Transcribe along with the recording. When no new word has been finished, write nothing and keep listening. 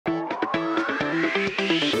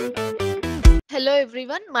Hello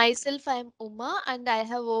everyone, myself I am Uma and I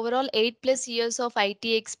have overall 8 plus years of IT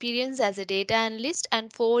experience as a data analyst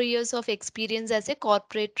and 4 years of experience as a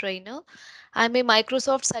corporate trainer. I am a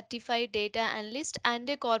Microsoft certified data analyst and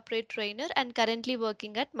a corporate trainer and currently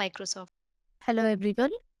working at Microsoft. Hello everyone,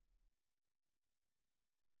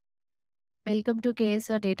 welcome to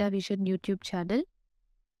KSR DATAVIZON YouTube channel.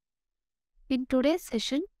 In today's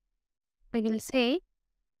session, we will say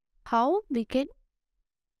how we can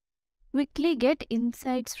quickly get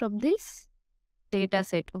insights from this data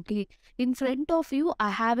set. Okay, in front of you, I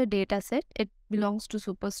have a data set. It belongs to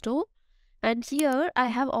Superstore. And here I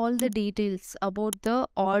have all the details about the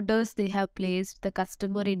orders they have placed, the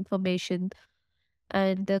customer information,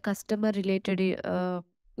 and the customer related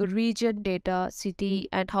region data, city,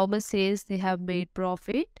 and how much sales they have made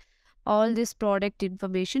profit. All this product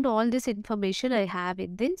information, all this information I have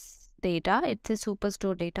in this data. It's a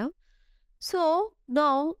Superstore data. So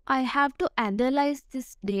now I have to analyze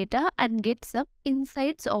this data and get some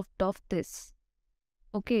insights out of this.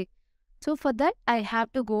 Okay. So for that, I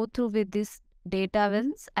have to go through with this data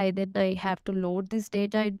once. I have to load this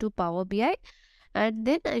data into Power BI, and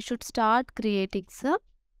then I should start creating some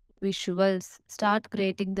visuals, start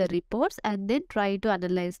creating the reports, and then try to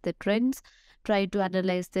analyze the trends, try to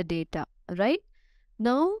analyze the data, right?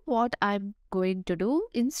 Now, what I'm going to do,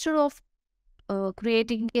 instead of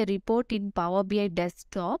creating a report in Power BI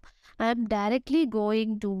desktop, I'm directly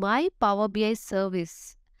going to my Power BI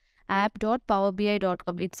service,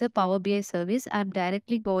 app.powerbi.com. It's a Power BI service. I'm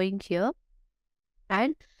directly going here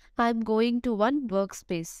and I'm going to one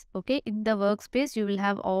workspace. Okay, in the workspace, you will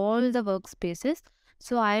have all the workspaces.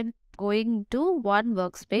 So I'm going to one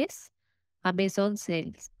workspace, Amazon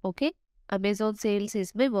Sales. Okay, Amazon Sales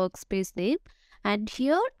is my workspace name, and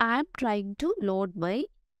here I'm trying to load my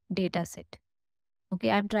data set. Okay,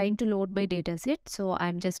 I'm trying to load my data set. So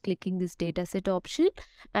I'm just clicking this data set option,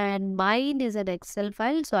 and mine is an Excel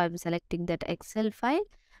file. So I'm selecting that Excel file,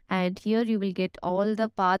 and here you will get all the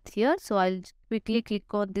path here. So I'll quickly click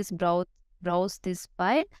on this browse this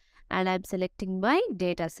file, and I'm selecting my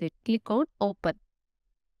data set. Click on open.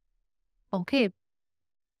 Okay.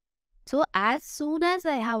 So as soon as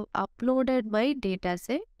I have uploaded my data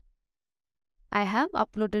set, I have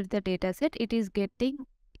uploaded the data set. It is getting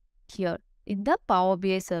here in the Power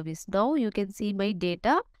BI service. Now you can see my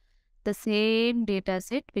data, the same data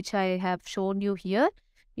set which I have shown you here.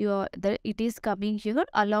 It is coming here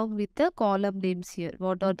along with the column names here.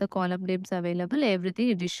 What are the column names available? Everything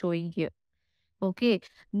it is showing here. Okay.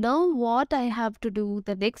 Now what I have to do,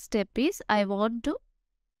 the next step is I want to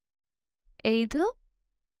either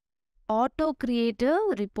auto create a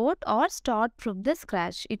report or start from the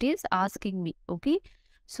scratch. It is asking me. Okay.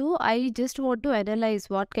 So I just want to analyze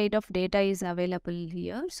what kind of data is available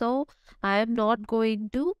here. So I am not going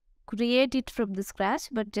to create it from the scratch,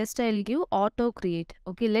 but just I'll give auto create.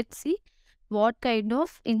 Okay, let's see what kind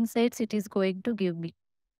of insights it is going to give me.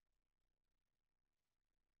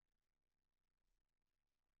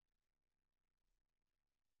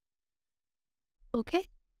 Okay.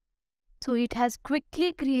 So it has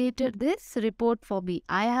quickly created this report for me.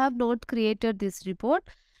 I have not created this report.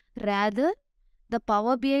 Rather, the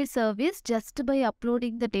Power BI service, just by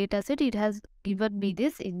uploading the dataset, it has given me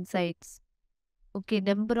this insights. Okay,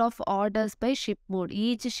 number of orders by ship mode.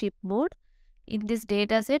 Each ship mode in this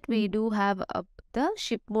dataset, we do have the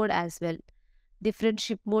ship mode as well. Different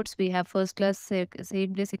ship modes we have: first class,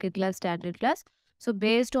 same day, second class, standard class. So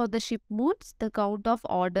based on the ship modes, the count of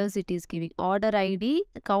orders it is giving. Order ID,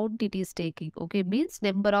 the count it is taking. Okay, means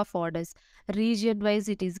number of orders. Region wise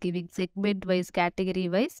it is giving, segment wise, category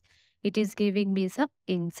wise it is giving me some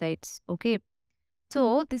insights. Okay.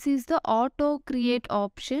 So this is the auto create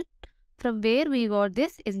option from where we got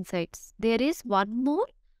this insights. There is one more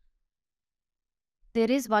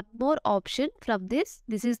option from this.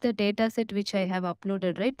 This is the data set which I have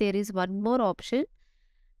uploaded, right? There is one more option.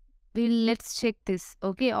 Let's check this.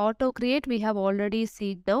 Okay, auto create we have already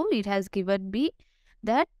seen. Now it has given me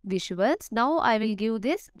that visuals. Now I will give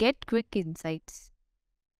this get quick insights.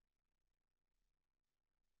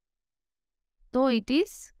 So it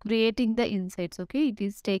is creating the insights. Okay, it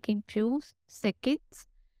is taking few seconds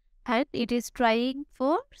and it is trying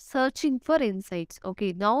for searching for insights.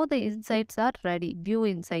 Okay, now the insights are ready. View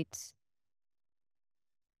insights.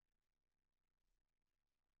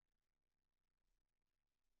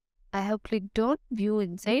 I have clicked on view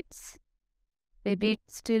insights. Maybe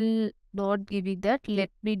it's still not giving that.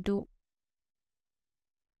 Let me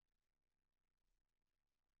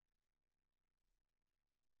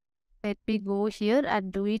go here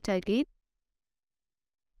and do it again.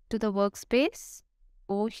 To the workspace,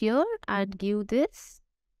 go here and give this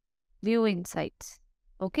view insights.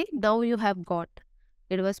 Okay, now you have got,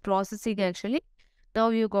 it was processing actually. Now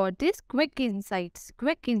you got this quick insights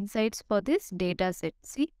for this data set.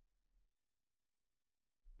 See,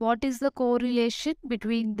 what is the correlation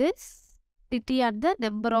between this city and the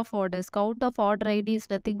number of orders? Count of order ID is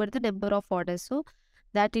nothing but the number of orders. So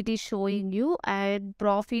that it is showing you, and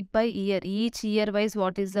profit by year, each year wise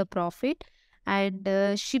what is the profit, and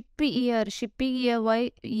shipping year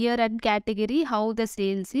by year and category how the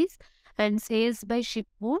sales is, and sales by ship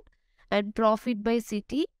mode, and profit by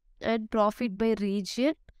city, and profit by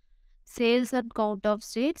region, sales and count of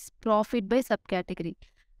states, profit by subcategory.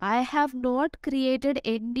 I have not created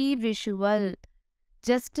any visual.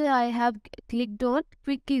 Just I have clicked on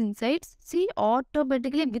quick insights. See,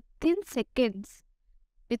 automatically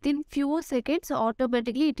within few seconds,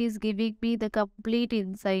 automatically it is giving me the complete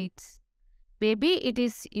insights. Maybe it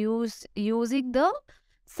is using the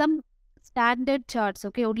some standard charts.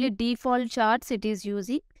 Okay, only default charts it is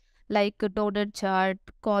using, like a donut chart,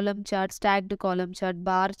 column chart, stacked column chart,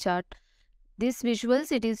 bar chart. These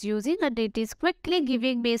visuals it is using, and it is quickly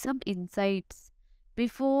giving me some insights.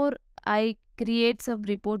 Before I create some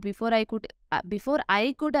report, before I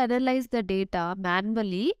could analyze the data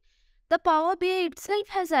manually, the Power BI itself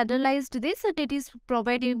has analyzed this, and it is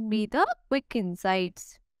providing me the quick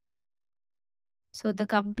insights. So the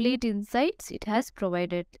complete insights it has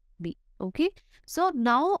provided me. Okay. So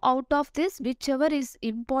now out of this, whichever is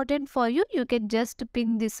important for you, you can just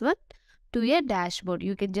pin this one to a dashboard.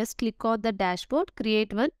 You can just click on the dashboard,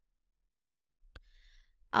 create one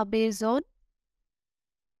Amazon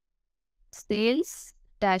sales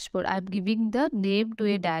dashboard. I'm giving the name to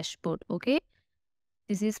a dashboard. Okay.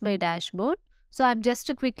 This is my dashboard. So I'm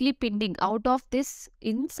just quickly pinning out of this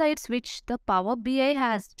insights which the Power BI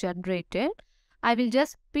has generated. I will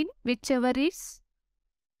just pin whichever is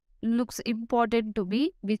looks important to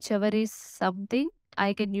me, whichever is something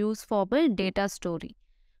I can use for my data story.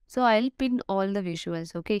 So I'll pin all the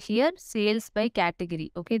visuals. Okay, here sales by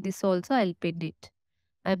category. Okay, this also I'll pin it.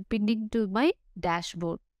 I'm pinning to my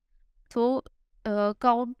dashboard. So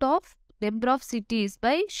count of number of cities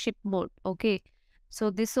by ship mode. Okay, so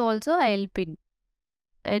this also I'll pin.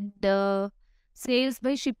 And sales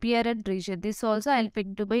by ship year and region. This also I'll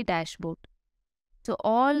pin to my dashboard. So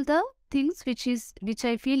all the things which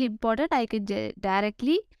I feel important, I can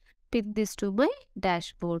directly pin this to my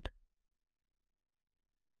dashboard.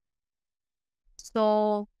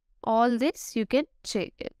 So all this you can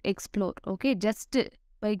explore. Okay, just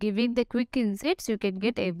by giving the quick insights, you can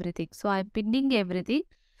get everything. So I'm pinning everything.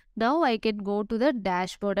 Now I can go to the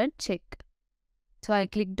dashboard and check. So I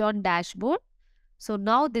clicked on dashboard. So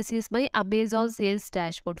now this is my Amazon sales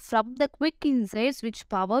dashboard. From the quick insights which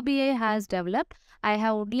Power BI has developed, I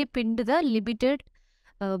have only pinned the limited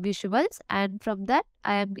visuals, and from that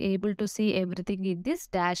I am able to see everything in this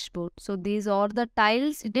dashboard. So these are the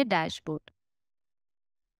tiles in a dashboard.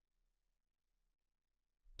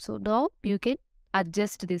 So now you can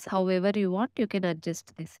adjust this however you want, you can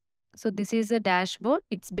adjust this. So this is a dashboard.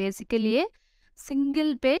 It's basically a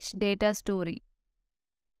single page data story.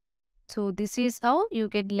 So this is how you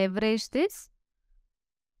can leverage this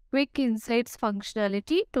quick insights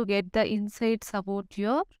functionality to get the insights about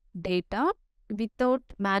your data without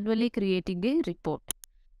manually creating a report.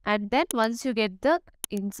 And then once you get the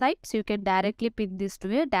insights, you can directly pin this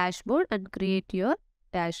to a dashboard and create your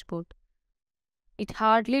dashboard. It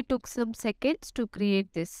hardly took some seconds to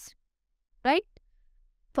create this, right?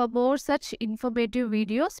 For more such informative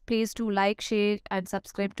videos, please do like, share and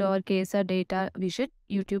subscribe to our KSR Data Vision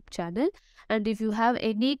YouTube channel. And if you have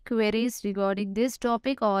any queries regarding this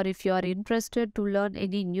topic, or if you are interested to learn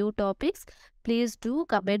any new topics, please do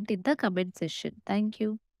comment in the comment section. Thank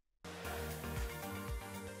you.